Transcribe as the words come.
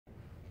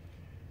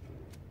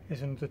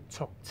is another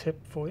top tip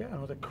for you,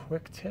 another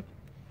quick tip.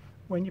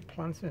 When you're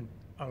planting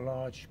a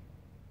large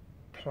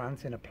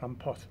plant in a plant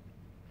pot,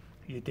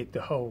 you dig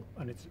the hole,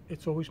 and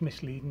it's always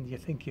misleading. You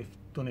think you've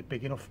done it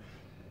big enough,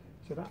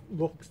 so that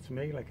looks to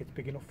me like it's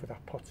big enough for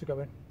that pot to go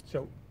in.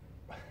 So,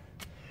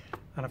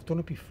 and I've done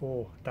it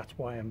before, that's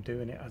why I'm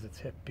doing it as a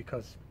tip,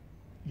 because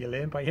you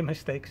learn by your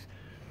mistakes.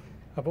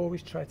 I've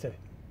always tried to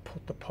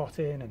put the pot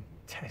in and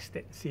test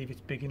it and see if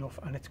it's big enough,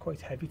 and it's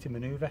quite heavy to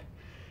maneuver.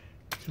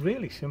 It's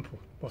really simple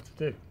what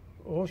to do.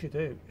 All you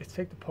do is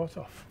take the pot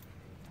off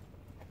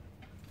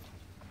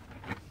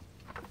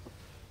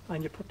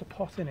and you put the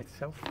pot in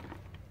itself,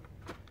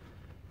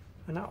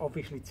 and that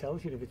obviously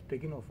tells you if it's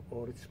big enough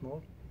or it's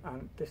small.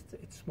 And this,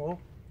 it's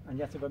small, and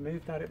yet if I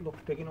move that, it looks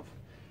big enough.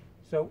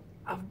 So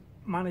I've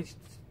managed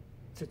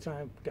to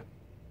try and get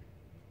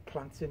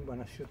plants in when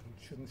I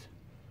shouldn't.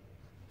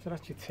 So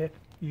that's your tip.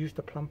 Use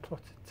the plant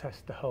pot,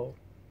 test the hole.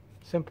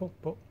 Simple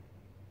but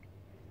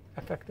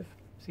effective.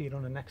 See you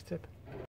on the next tip.